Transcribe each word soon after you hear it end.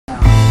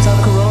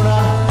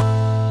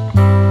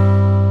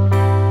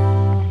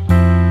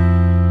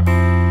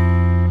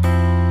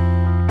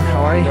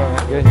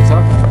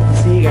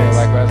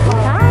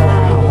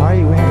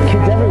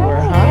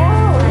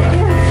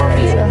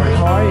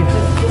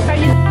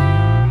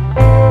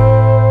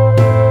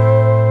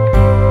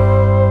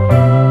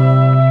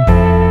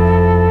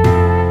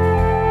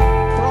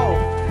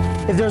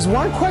there's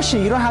one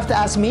question you don't have to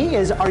ask me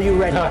is, are you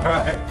ready? All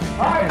right,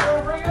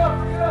 bring it up,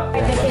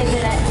 bring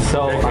it up.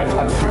 So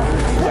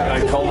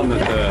I told him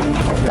that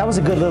That was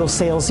a good little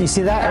sales. You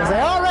see that? I was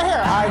like, oh, right here.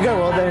 All right, good.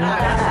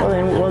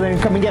 Well then,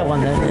 come and get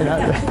one then. You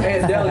know?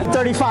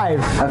 35.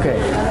 Okay.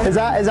 Is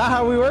that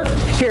how we work?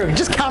 Here,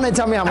 just count it and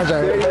tell me how much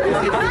I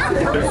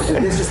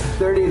This is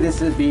 30,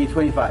 this would be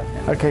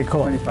 25. Okay,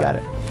 cool. 25. Got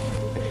it.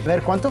 Ver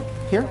cuánto?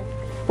 Here?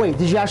 Wait,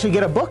 did you actually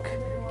get a book?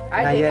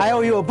 I did. I owe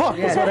you a book.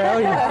 That's what I owe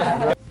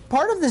you.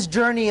 Part of this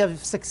journey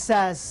of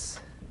success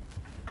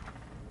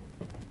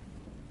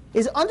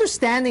is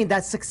understanding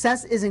that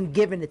success isn't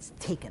given, it's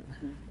taken.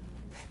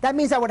 That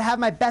means I would have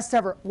my best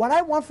ever. What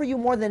I want for you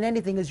more than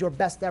anything is your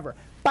best ever.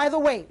 By the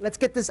way, let's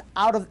get this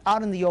out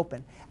in the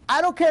open.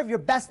 I don't care if your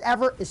best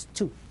ever is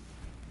 2.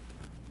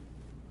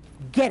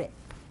 Get it.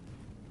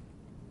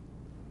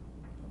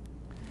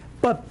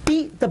 But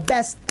be the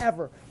best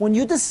ever. When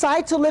you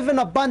decide to live in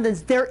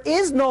abundance, there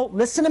is no,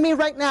 listen to me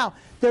right now,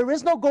 there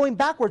is no going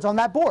backwards on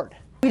that board.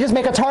 We just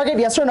make a target,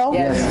 yes or no?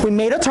 Yes. We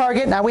made a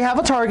target, now we have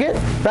a target,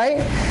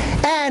 right?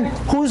 And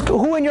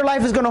who in your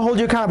life is going to hold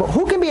you accountable?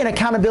 Who can be an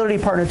accountability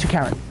partner to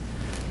Karen?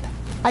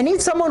 I need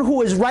someone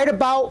who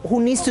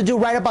needs to do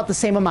right about the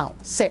same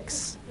amount.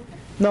 6.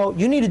 No,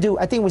 you need to do,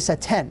 I think we said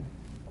 10.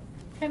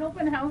 10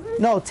 open houses?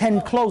 No,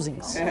 10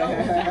 closings.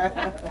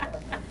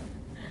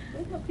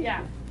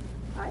 Yeah.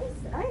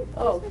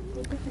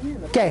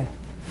 Okay,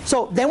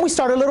 so then we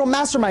start a little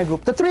mastermind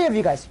group. The 3 of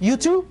you guys, you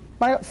 2,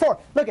 4.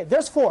 Look at,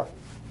 there's 4.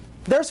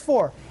 There's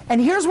 4. And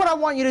here's what I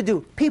want you to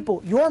do.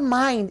 People, your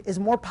mind is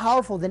more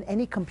powerful than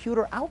any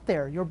computer out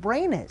there. Your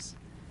brain is.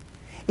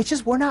 It's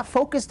just we're not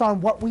focused on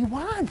what we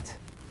want.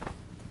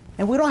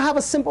 And we don't have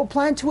a simple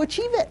plan to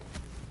achieve it.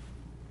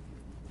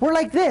 We're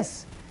like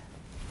this.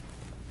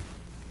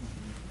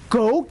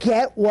 Go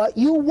get what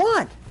you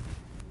want.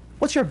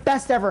 What's your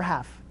best ever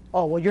half?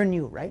 Oh, well, you're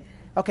new, right?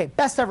 Okay,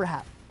 best ever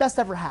half. Best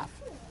ever half.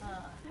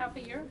 Half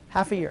a year?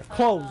 Half a year.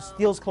 Closed.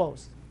 Deals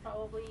closed.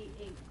 Probably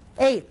 8.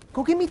 8.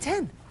 Go give me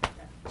 10.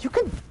 You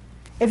can.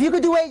 If you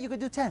could do 8, you could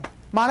do 10.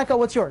 Monica,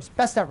 what's yours?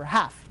 Best ever.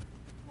 Half.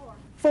 4.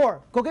 4.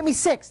 Go get me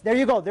 6. There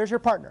you go. There's your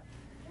partner.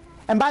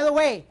 And by the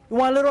way, you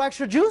want a little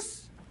extra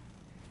juice?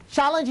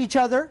 Challenge each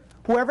other.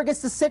 Whoever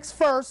gets to 6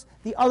 first,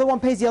 the other one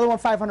pays the other one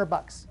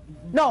 $500.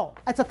 No,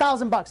 it's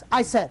 $1,000.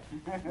 I said.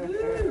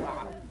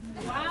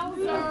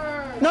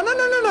 Wowzer. No.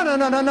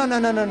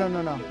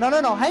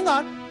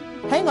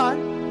 Hang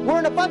on. We're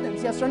in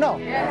abundance, yes or no?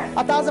 Yes.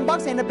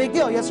 $1,000 ain't a big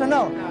deal, yes or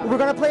no? We're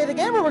gonna play the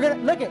game, or we're gonna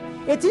look it.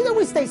 It's either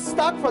we stay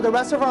stuck for the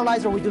rest of our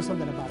lives, or we do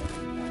something about it.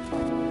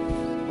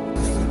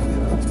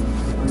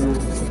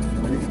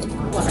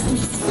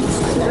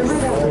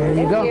 There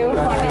you go.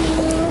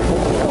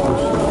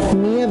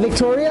 Mia,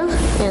 Victoria,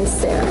 And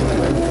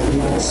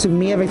Sarah. so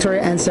Mia,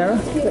 Victoria, and Sarah.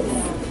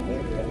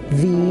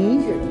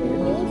 V-I-C-A.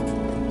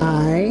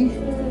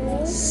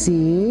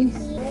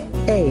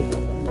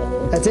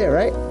 That's it,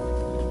 right?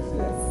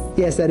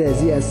 Yes, that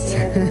is, yes. You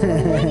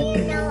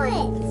know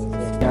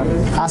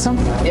it. Awesome?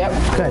 Yep.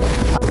 Good.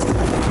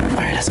 All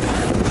right, let's go.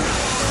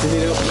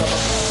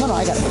 No,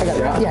 I got it.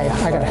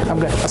 Yeah, I got it. I'm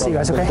good. I'll see you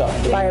guys, okay?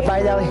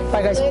 Bye, Deli.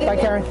 Bye, guys. Bye,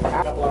 Karen.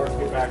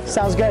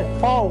 Sounds good.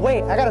 Oh,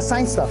 wait, I got to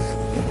sign stuff.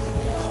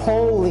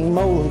 Holy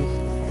moly.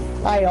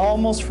 I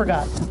almost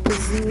forgot. The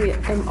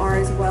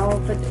ZMR as well,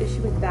 but the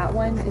issue with that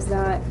one is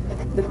that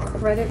the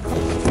credit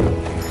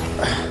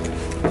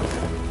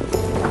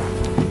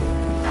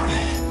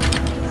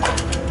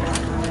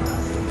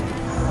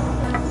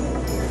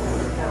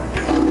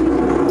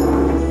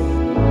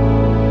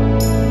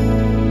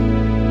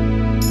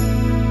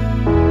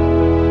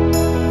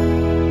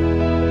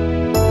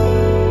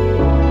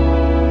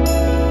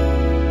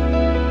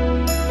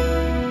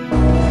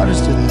I'll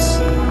just do this.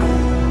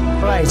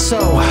 All right, so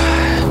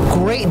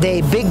great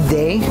day, big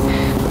day.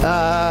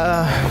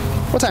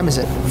 What time is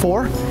it?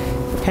 4?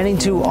 Heading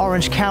to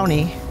Orange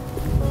County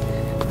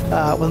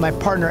with my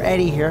partner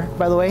Eddie here.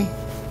 By the way,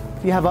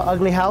 if you have an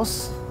ugly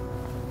house,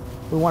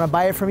 we want to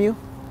buy it from you.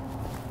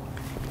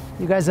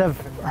 You guys have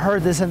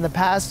heard this in the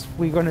past.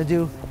 We're going to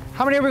do,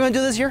 how many are we going to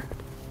do this year?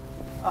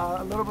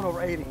 A little bit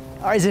over 80.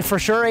 Is it for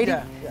sure 80?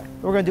 Yeah.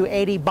 We're going to do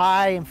 80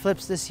 buy and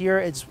flips this year.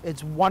 It's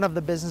one of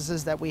the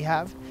businesses that we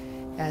have.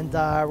 And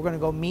we're going to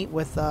go meet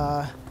with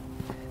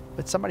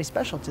somebody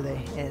special today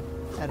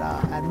at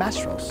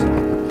Mastro's.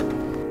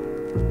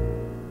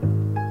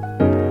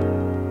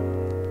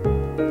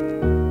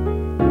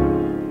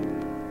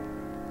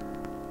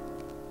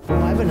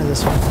 Oh, I've been to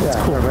this one. It's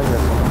cool. Right here.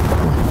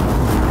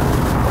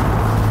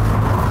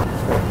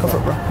 Go for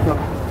it, bro.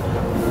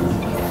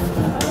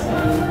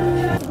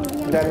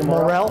 Danny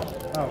Morel.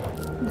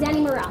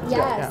 Danny Morale.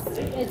 Yes.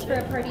 It's for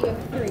a party of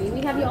 3.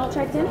 We have you all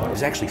checked in? I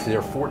was actually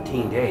there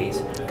 14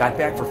 days, got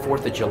back for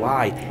 4th of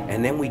July,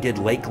 and then we did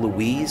Lake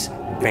Louise,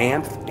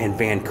 Banff, and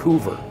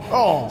Vancouver.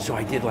 Oh. So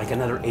I did like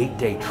another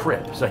 8-day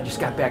trip. So I just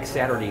got back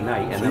Saturday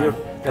night, and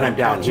then I'm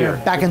down here.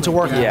 Back into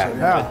work. Yeah.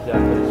 But it's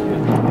good.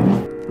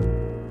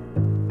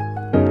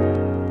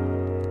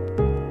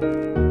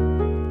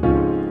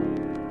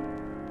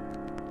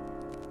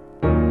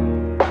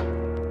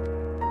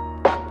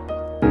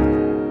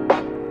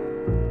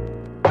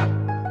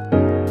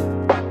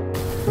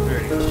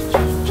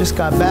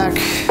 got back.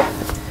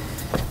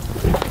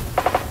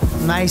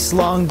 Nice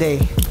long day.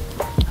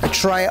 I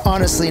try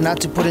honestly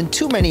not to put in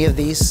too many of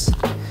these,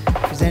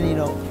 because then you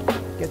don't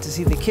get to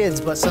see the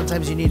kids, but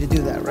sometimes you need to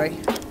do that, right?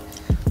 A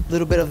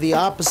little bit of the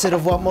opposite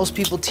of what most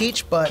people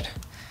teach, but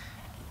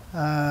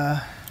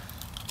I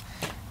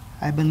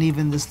believe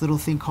in this little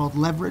thing called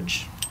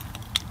leverage,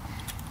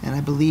 and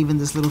I believe in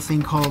this little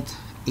thing called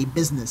a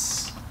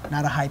business,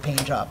 not a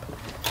high-paying job.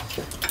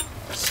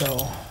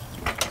 So,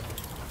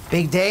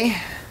 big day.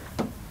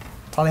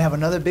 Probably have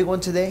another big one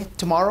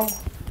tomorrow.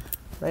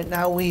 Right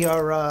now we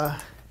are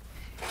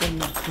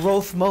in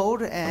growth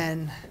mode,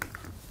 and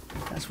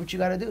that's what you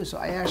got to do. So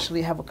I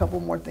actually have a couple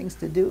more things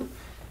to do,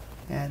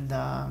 and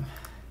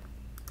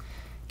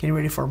getting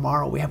ready for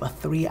tomorrow. We have a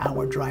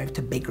 3-hour drive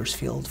to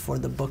Bakersfield for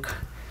the book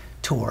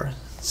tour,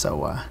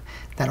 so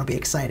that'll be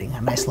exciting.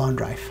 A nice long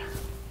drive.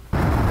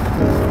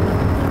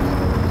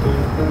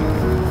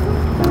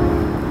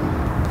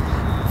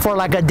 For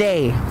like a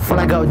day, for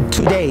like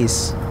 2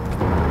 days.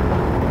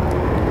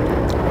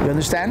 You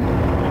understand?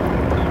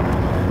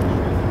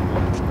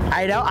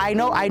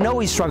 I know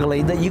he's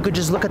struggling. That you could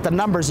just look at the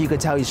numbers, you could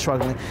tell he's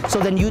struggling. So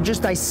then you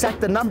just dissect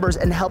the numbers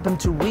and help him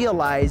to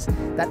realize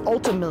that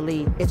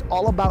ultimately it's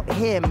all about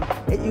him.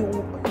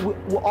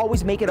 We'll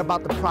always make it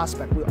about the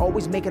prospect. We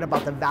always make it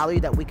about the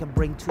value that we can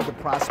bring to the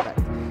prospect.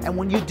 And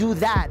when you do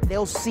that,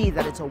 they'll see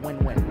that it's a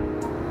win-win.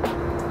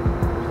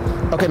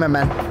 Okay, my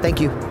man. Thank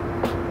you.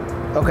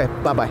 Okay,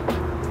 bye-bye.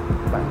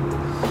 Bye.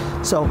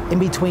 So in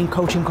between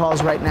coaching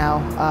calls right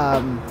now,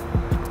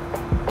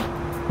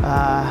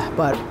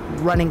 but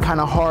running kind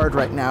of hard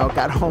right now.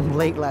 Got home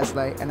late last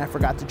night and I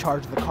forgot to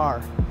charge the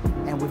car.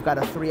 And we've got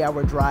a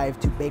 3-hour drive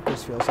to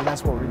Bakersfield. So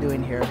that's what we're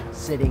doing here,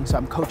 sitting. So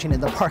I'm coaching in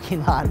the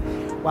parking lot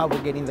while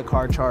we're getting the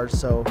car charged.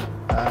 So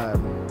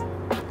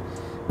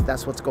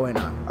that's what's going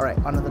on. All right,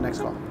 on to the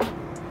next call.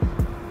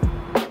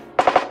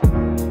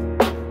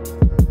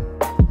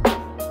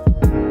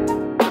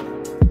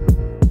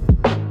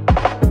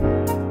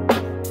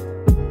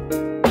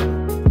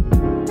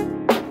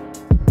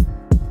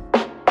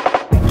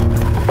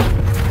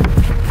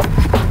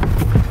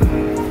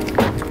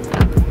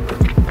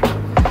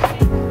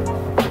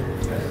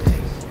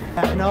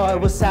 No,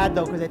 it was sad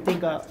though, because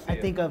I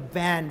think a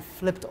van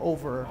flipped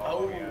over.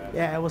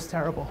 Yeah, it was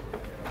terrible.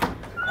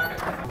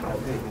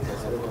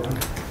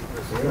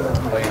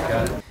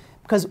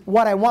 Because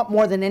what I want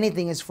more than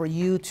anything is for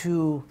you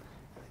to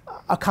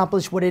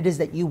accomplish what it is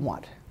that you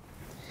want.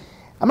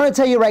 I'm going to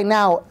tell you right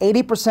now,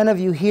 80% of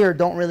you here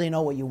don't really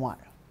know what you want.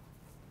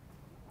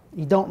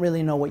 You don't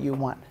really know what you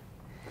want.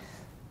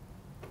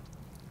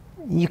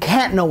 You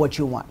can't know what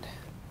you want.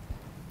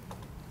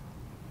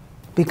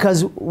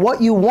 Because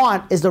what you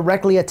want is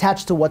directly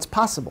attached to what's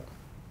possible.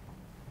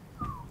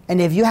 And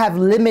if you have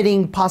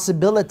limiting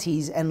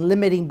possibilities and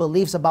limiting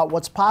beliefs about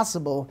what's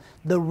possible,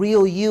 the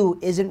real you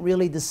isn't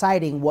really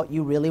deciding what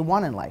you really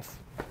want in life.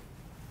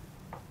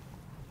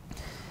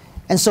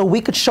 And so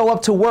we could show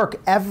up to work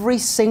every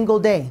single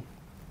day.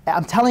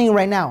 I'm telling you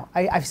right now,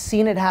 I've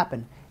seen it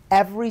happen.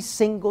 Every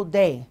single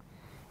day.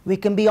 We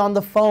can be on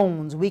the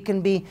phones. We can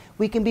be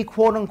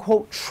quote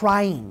unquote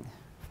trying.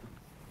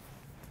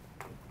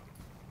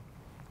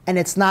 And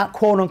it's not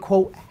quote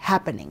unquote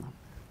happening.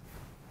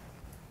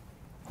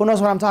 Who knows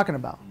what I'm talking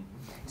about?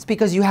 It's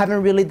because you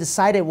haven't really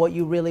decided what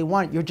you really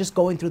want. You're just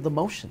going through the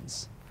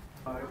motions.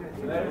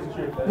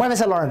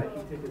 Buenas, Lauren.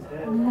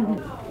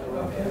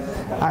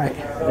 All right.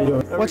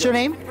 What's your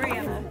name?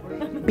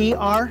 Brianna.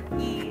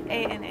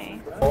 B-R-E-A-N-A.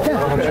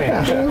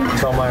 Yeah.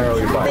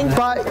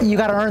 But you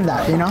got to earn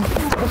that, you know?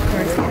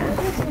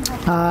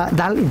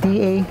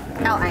 D-A.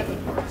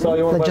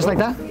 L-I-A. Just like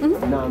that?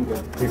 Mm-hmm. No, I'm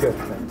good. You're good.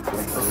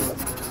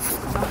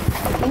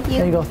 Thank you.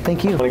 There you go.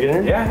 Thank you. Want to get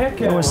in? Yeah, heck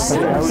yeah. There was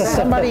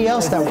somebody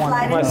else that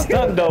wanted. My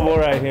stunt double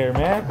right here,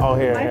 man. Oh,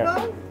 here.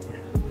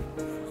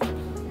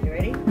 You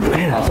ready?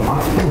 Man, that's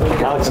awesome.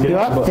 Alex, You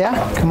up?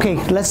 Yeah? Okay,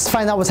 let's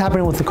find out what's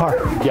happening with the car.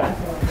 Yeah.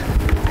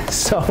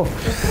 So,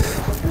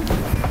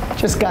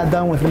 just got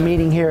done with the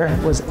meeting here.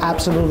 It was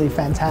absolutely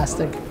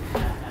fantastic.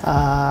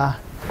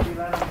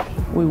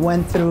 We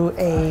went through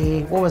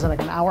what was it,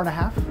 like an hour and a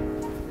half?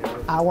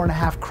 Hour and a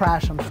half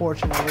crash,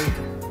 unfortunately.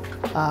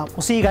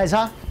 We'll see you guys,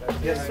 huh?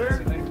 Yes,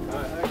 sir.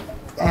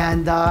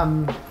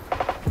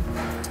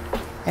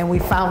 And we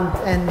found,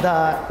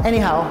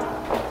 anyhow,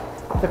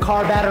 the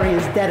car battery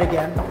is dead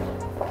again.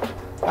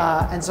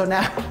 And so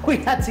now we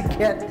had to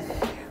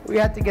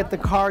get the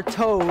car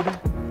towed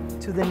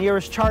to the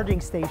nearest charging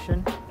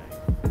station.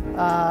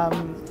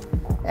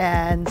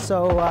 And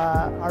so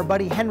our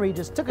buddy Henry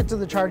just took it to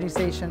the charging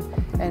station,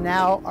 and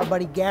now our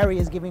buddy Gary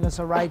is giving us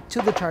a ride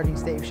to the charging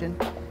station.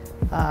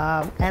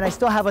 And I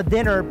still have a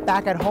dinner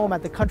back at home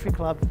at the country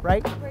club,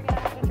 right? We're gonna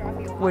have to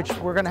drop you off. Which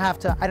we're gonna have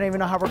to, I don't even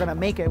know how we're gonna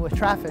make it with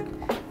traffic.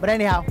 But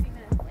anyhow,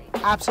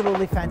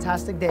 absolutely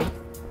fantastic day.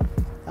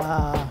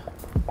 I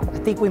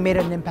think we made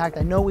an impact.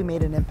 I know we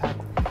made an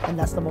impact, and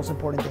that's the most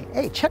important thing.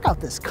 Hey, check out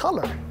this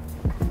color.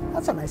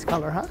 That's a nice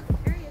color, huh?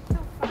 Gary, it's so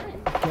fun.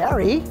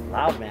 Gary?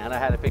 Loud, man. I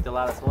had to pick the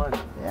loudest one.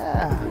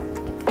 Yeah.